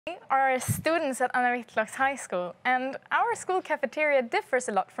We are students at Whitlocks High School, and our school cafeteria differs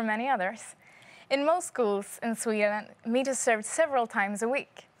a lot from many others. In most schools in Sweden, meat is served several times a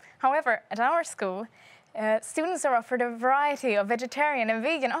week. However, at our school, students are offered a variety of vegetarian and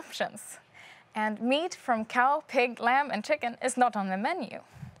vegan options. And meat from cow, pig, lamb, and chicken is not on the menu.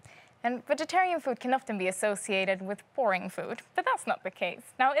 And vegetarian food can often be associated with boring food, but that's not the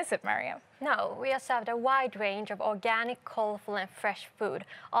case. Now, is it, Meryam? No, we are served a wide range of organic, colorful and fresh food,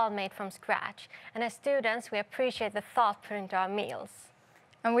 all made from scratch. And as students, we appreciate the thought put into our meals.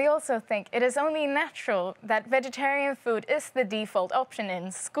 And we also think it is only natural that vegetarian food is the default option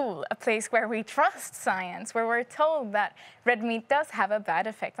in school, a place where we trust science, where we're told that red meat does have a bad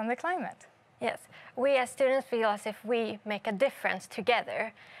effect on the climate. Yes, we as students feel as if we make a difference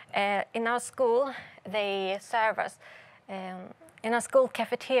together. In our school, they serve us. In our school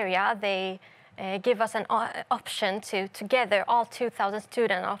cafeteria, they give us an option to together, all 2,000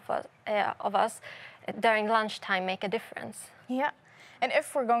 students of us, during lunchtime make a difference. Yeah, and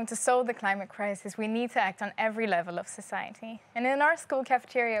if we're going to solve the climate crisis, we need to act on every level of society. And in our school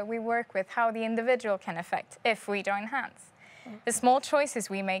cafeteria, we work with how the individual can affect if we join hands. The small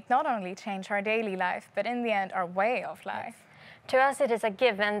choices we make not only change our daily life, but in the end, our way of life. To us, it is a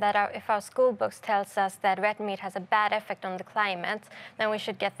given that if our school books tells us that red meat has a bad effect on the climate, then we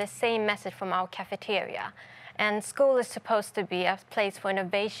should get the same message from our cafeteria. And school is supposed to be a place for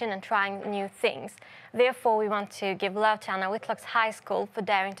innovation and trying new things. Therefore, we want to give love to Whitlocks High School for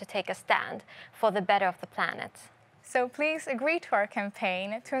daring to take a stand for the better of the planet. So please agree to our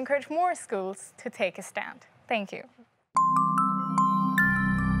campaign to encourage more schools to take a stand. Thank you.